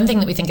 one thing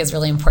that we think is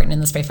really important in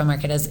the spray foam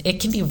market is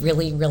it can be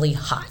really, really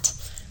hot.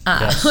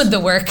 Yes. The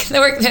work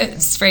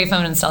that spray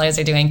foam installers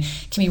are doing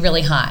can be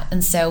really hot.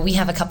 And so we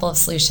have a couple of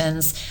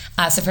solutions.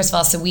 So first of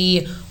all,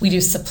 we do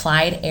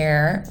supplied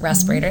air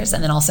respirators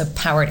and then also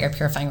powered air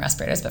purifying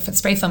respirators. But for the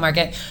spray foam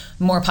market,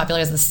 more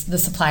popular is the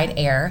supplied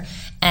air.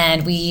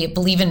 And we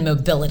believe in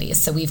mobility.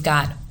 So we've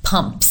got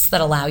pumps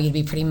that allow you to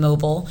be pretty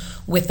mobile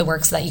with the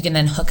work so that you can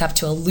then hook up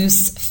to a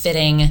loose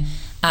fitting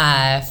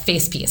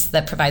face piece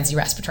that provides you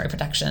respiratory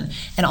protection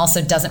and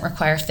also doesn't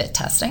require fit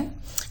testing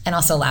and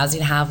also allows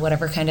you to have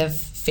whatever kind of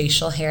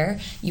facial hair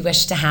you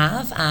wish to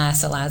have.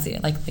 So allows you,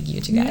 like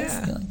you two guys.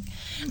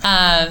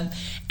 Yeah.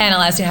 And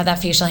allows you to have that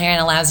facial hair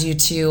and allows you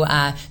to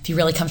be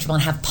really comfortable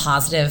and have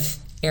positive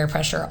air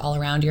pressure all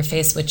around your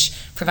face, which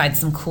provides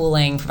some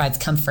cooling, provides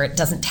comfort,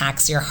 doesn't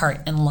tax your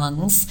heart and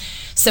lungs.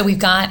 So we've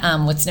got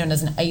what's known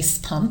as an ice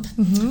pump,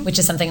 which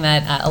is something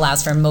that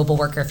allows for a mobile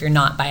worker if you're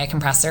not by a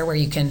compressor, where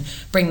you can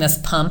bring this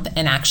pump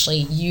and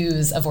actually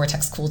use a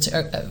vortex cool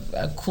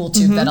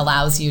tube that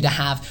allows you to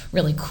have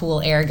really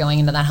cool air going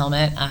into that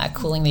helmet,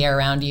 cooling the air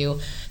around you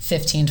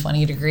 15,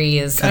 20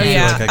 degrees. I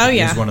feel like I could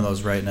use one of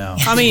those right now.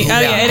 I mean,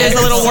 it is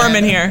a little warm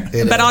in here.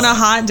 But on a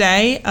hot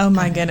day, oh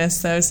my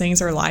goodness, those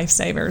things are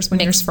lifesavers when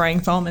you're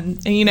spraying foam.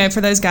 And for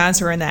those guys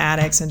who are in the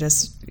attics and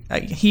just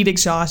heat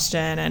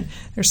exhaustion, and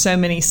there's so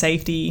many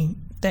safety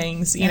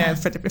things, you know,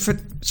 for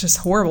it's just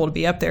horrible to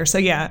be up there. So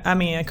yeah, I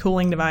mean, a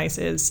cooling device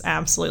is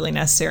absolutely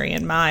necessary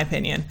in my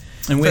opinion.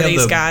 And we for have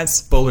these the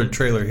guys. Bullard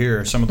trailer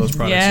here. Some of those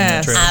products in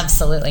the trailer.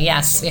 Absolutely,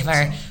 yes. We have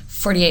our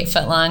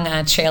 48-foot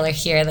long trailer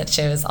here that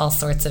shows all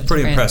sorts of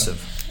pretty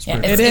impressive.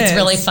 It's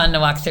really fun to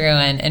walk through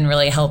and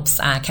really helps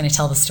kind of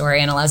tell the story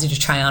and allows you to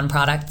try on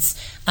products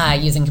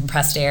using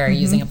compressed air,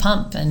 using a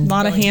pump. And a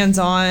lot of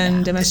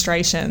hands-on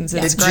demonstrations.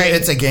 It's great.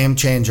 It's a game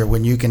changer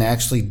when you can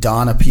actually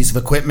don a piece of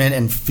equipment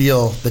and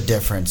feel the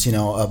difference. You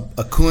know,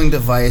 a cooling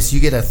device, you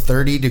get a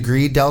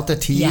 30-degree delta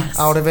T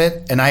out of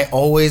it. And I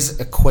always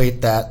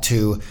equate that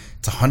to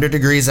it's 100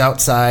 degrees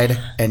outside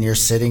and you're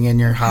sitting in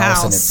your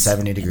house and it's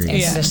 70 degrees.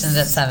 It's air conditioned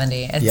at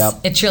 70.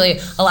 It truly,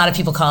 a lot of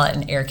people call it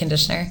an air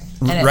conditioner.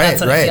 And that's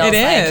what it feels like.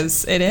 It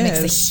is. It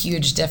makes a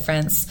huge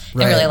difference. It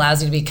really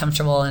allows you to be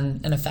comfortable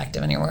and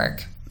effective in your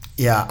work.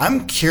 Yeah,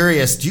 I'm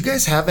curious. Do you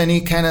guys have any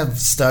kind of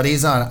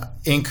studies on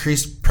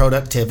increased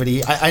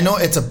productivity? I know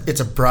it's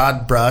a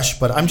broad brush,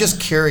 but I'm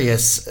just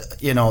curious.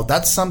 You know,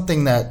 that's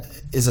something that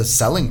is a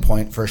selling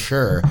point for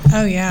sure.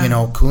 Oh yeah. You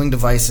know, cooling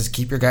devices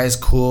keep your guys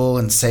cool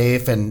and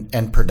safe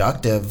and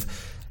productive.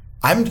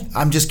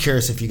 I'm just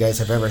curious if you guys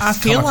have ever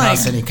come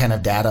across any kind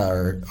of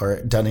data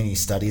or done any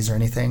studies or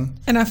anything.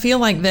 And I feel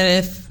like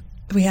that if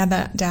we had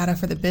that data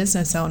for the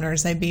business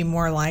owners, they'd be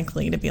more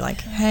likely to be like,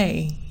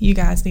 hey, you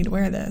guys need to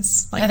wear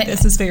this. Like,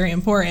 this is very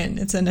important.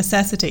 It's a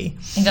necessity.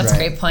 I think that's a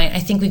great point. I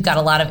think we've got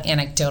a lot of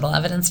anecdotal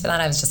evidence for that.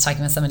 I was just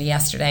talking with somebody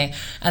yesterday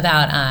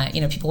about,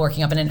 people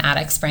working up in an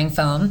attic spraying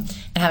foam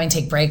and having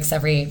to take breaks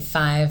every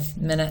 5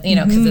 minutes,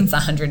 because it's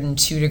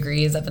 102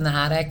 degrees up in the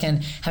attic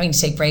and having to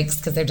take breaks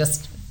because they're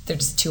just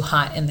too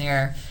hot in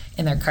their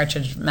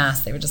cartridge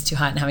mask. They were just too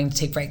hot and having to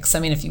take breaks. So,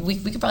 I mean, if we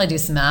could probably do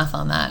some math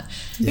on that.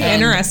 Yeah.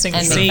 Interesting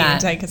to see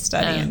and take a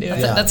study and do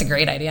it. That's a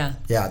great idea.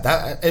 Yeah,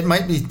 that it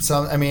might be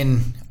some. I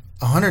mean,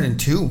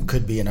 102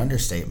 could be an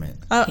understatement.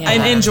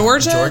 And in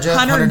Georgia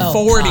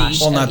 140.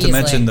 Well, not to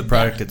mention the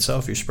product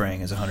itself you're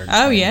spraying is 100.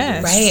 Oh,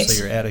 yes. Right.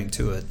 So you're adding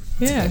to it.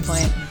 Yeah. Good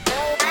point.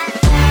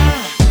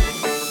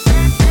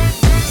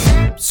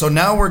 So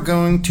now we're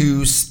going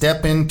to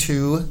step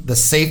into the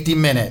safety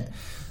minute.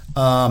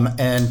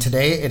 And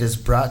today it is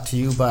brought to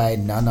you by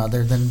none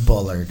other than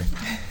Bullard.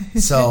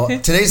 So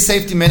today's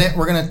safety minute,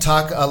 we're going to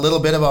talk a little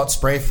bit about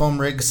spray foam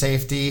rig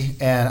safety.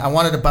 And I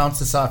wanted to bounce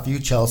this off you,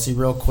 Chelsea,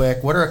 real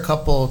quick. What are a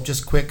couple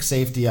just quick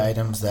safety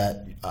items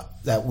that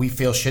we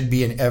feel should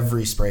be in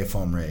every spray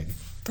foam rig?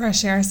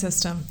 Fresh air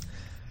system.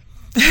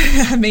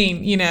 I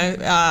mean,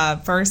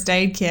 first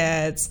aid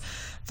kits,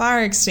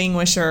 fire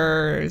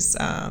extinguishers,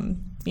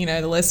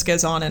 the list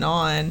goes on and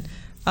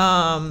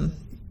on.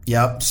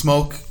 Yep,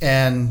 smoke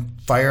and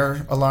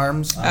fire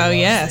alarms.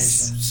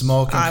 Yes.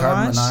 Smoke and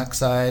carbon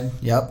monoxide.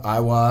 Yep, eye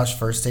wash,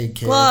 first aid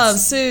kits.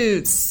 Gloves,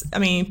 suits. I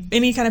mean,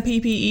 any kind of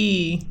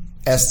PPE.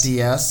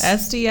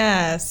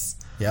 SDS.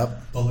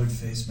 Yep. Bullard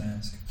face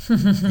mask.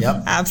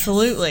 Yep.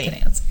 Absolutely. Good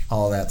answer.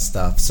 All that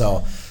stuff.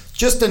 So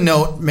just a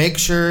note, make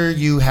sure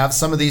you have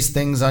some of these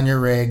things on your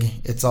rig.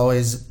 It's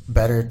always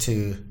better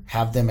to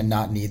have them and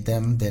not need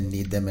them than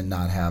need them and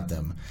not have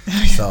them.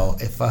 So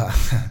if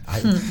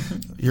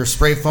your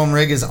spray foam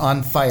rig is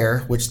on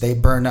fire, which they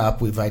burn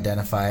up, we've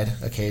identified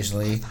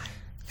occasionally,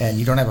 and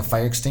you don't have a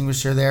fire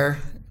extinguisher there,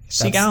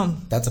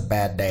 gone. That's a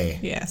bad day.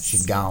 Yes.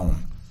 She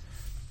gone.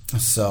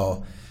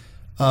 So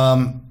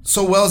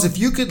Wells, if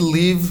you could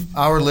leave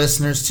our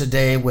listeners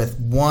today with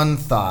one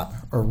thought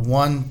or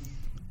one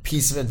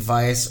piece of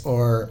advice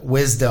or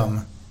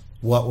wisdom,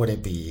 what would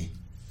it be?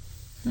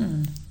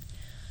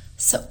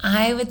 So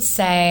I would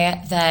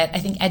say that I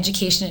think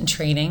education and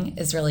training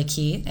is really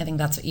key. I think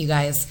that's what you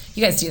guys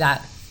do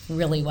that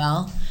really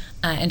well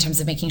in terms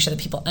of making sure that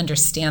people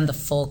understand the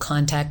full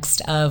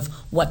context of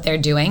what they're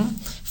doing.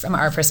 From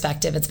our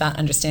perspective, it's about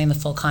understanding the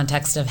full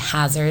context of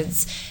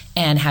hazards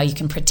and how you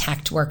can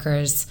protect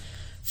workers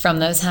from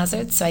those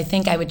hazards. So I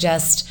think I would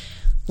just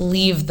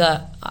leave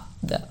the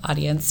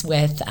audience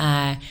with,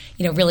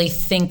 really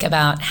think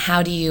about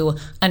how do you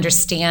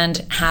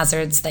understand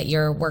hazards that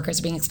your workers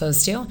are being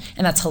exposed to,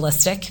 and that's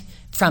holistic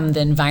from the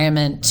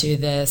environment to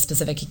the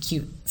specific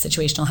acute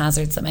situational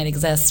hazards that might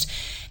exist,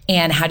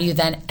 and how do you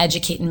then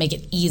educate and make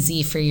it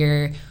easy for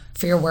your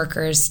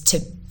workers to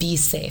be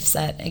safe. So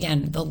that,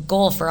 again, the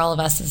goal for all of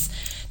us is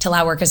to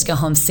allow workers to go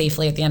home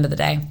safely at the end of the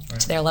day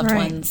to their loved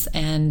ones.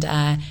 And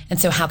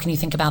so how can you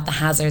think about the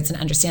hazards and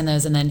understand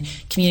those and then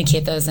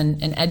communicate those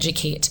and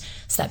educate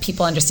so that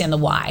people understand the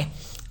why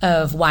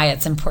of why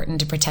it's important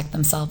to protect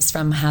themselves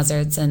from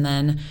hazards and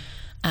then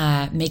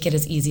make it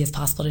as easy as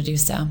possible to do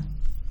so.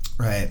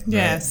 Right.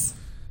 Yes.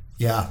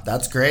 Yeah,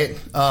 that's great.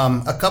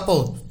 A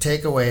couple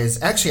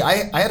takeaways. Actually,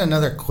 I had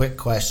another quick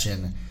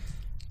question.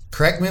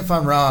 Correct me if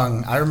I'm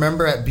wrong. I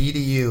remember at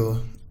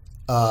BDU,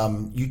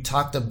 you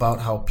talked about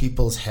how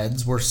people's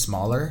heads were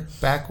smaller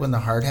back when the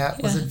hard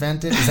hat was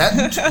invented. Did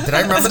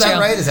I remember that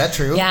right? Is that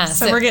true? Yeah.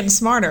 So we're getting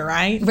smarter,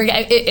 right?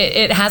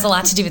 It has a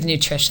lot to do with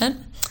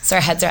nutrition. So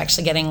our heads are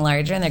actually getting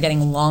larger and they're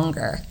getting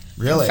longer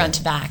from front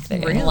to back. They're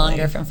getting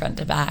longer from front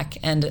to back.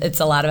 And it's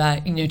a lot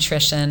about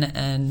nutrition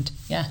and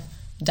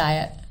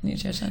diet,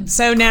 nutrition.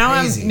 So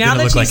now Crazy. now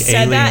that you like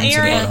said that,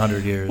 Aaron, in about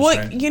 100 years, well,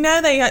 right? you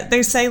know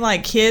they say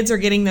like kids are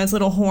getting those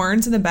little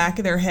horns in the back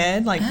of their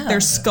head, like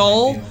their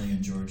skull. Only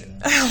in Georgia.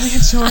 Only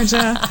in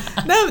Georgia.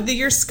 No,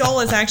 your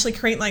skull is actually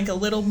creating like a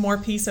little more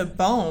piece of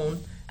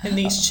bone in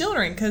these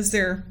children because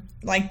they're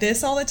like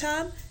this all the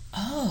time.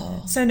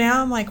 Oh. So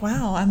now I'm like,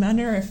 wow, I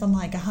wonder if in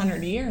like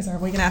 100 years, are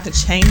we going to have to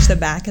change the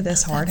back of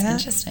this hard hat?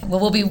 Interesting. Well,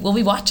 we'll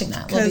be watching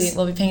that.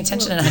 We'll be paying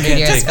attention in 100 You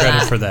years can't take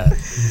credit for that.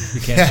 You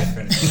can't take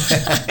credit.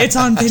 It's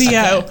on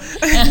video.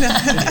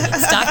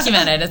 It's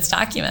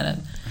documented.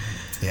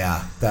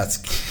 Yeah,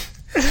 that's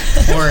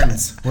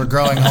horns. We're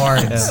growing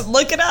horns. Yeah.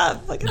 Look it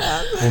up.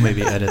 We'll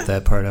maybe edit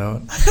that part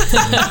out.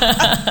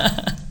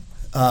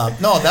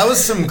 No, that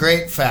was some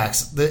great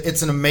facts.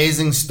 It's an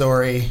amazing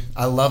story.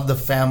 I love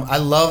I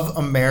love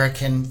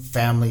American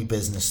family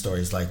business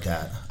stories like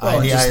that.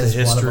 Well, just the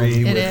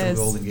history with the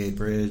Golden Gate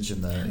Bridge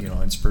and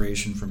the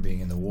inspiration from being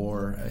in the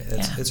war.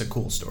 It's a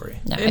cool story.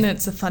 No, and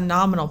it's a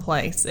phenomenal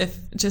place. If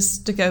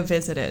just to go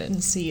visit it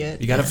and see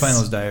it. You got to find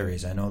those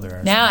diaries. I know there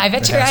are. No, I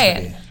bet you're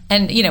right.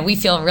 And, we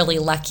feel really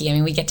lucky. I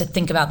mean, we get to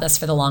think about this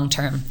for the long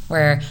term.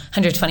 We're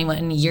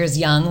 121 years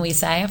young, we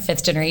say,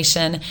 5th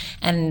generation.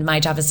 And my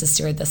job is to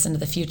steward this into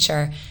the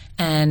future.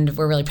 And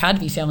we're really proud to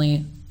be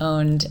family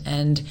owned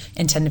and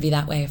intend to be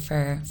that way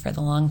for the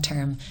long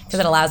term,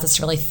 because it allows us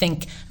to really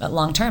think about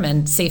long term.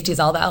 And safety is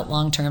all about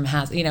long term,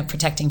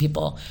 protecting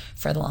people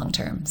for the long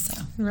term.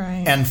 So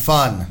Right. And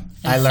fun.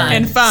 I learned.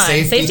 And fun.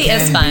 Safety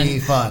is fun. Be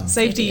fun.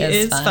 Safety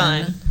is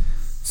fun.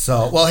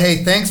 So, well,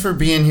 hey, thanks for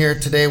being here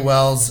today,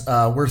 Wells.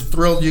 We're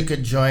thrilled you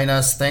could join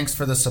us. Thanks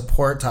for the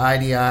support to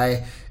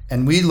IDI,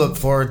 and we look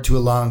forward to a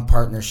long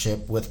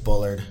partnership with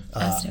Bullard.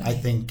 I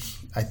think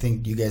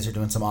you guys are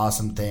doing some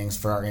awesome things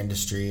for our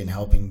industry and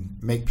helping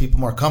make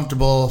people more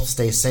comfortable,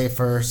 stay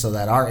safer, so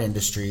that our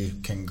industry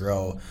can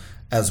grow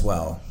as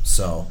well.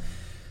 So,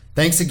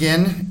 thanks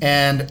again,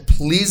 and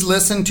please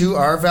listen to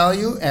Our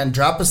Value and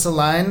drop us a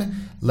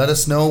line. Let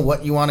us know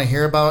what you want to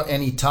hear about,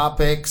 any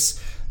topics,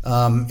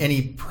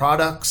 any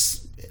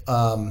products,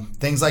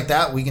 things like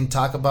that we can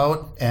talk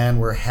about,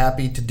 and we're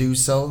happy to do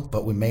so,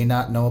 but we may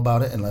not know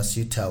about it unless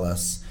you tell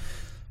us.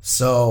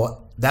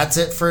 So that's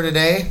it for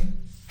today.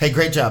 Hey,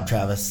 great job,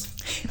 Travis.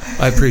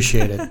 I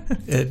appreciate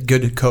it.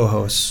 Good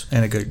co-hosts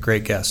and a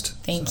great guest.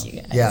 Thank you,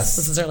 guys. Yes.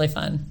 This is really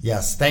fun.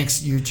 Yes.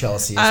 Thanks you,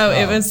 Chelsea. Oh, well.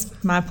 It was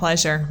my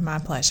pleasure. My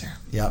pleasure.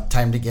 Yep.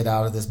 Time to get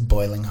out of this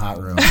boiling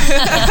hot room.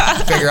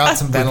 Figure out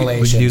some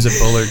ventilation. We could use a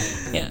Bullard.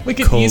 Yeah. We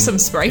could use some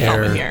spray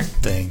foam in here.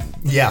 Thing.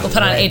 Yeah. We'll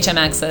put on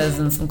HMXs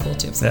and some cool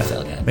tubes. Yeah.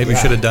 Feel good. Maybe we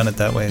should have done it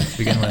that way to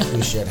begin with.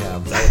 We should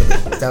have.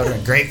 That would have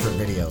been great for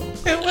video.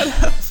 It would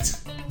have.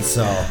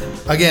 So,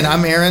 again,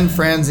 I'm Aaron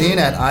Franzine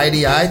at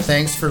IDI.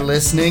 Thanks for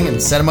listening, and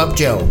set 'em up,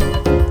 Joe.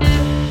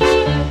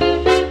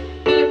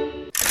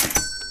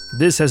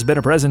 This has been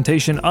a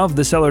presentation of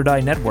the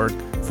Cellar-Die Network.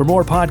 For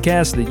more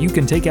podcasts that you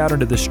can take out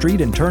into the street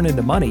and turn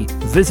into money,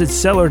 visit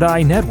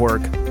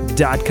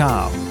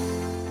CellarDieNetwork.com.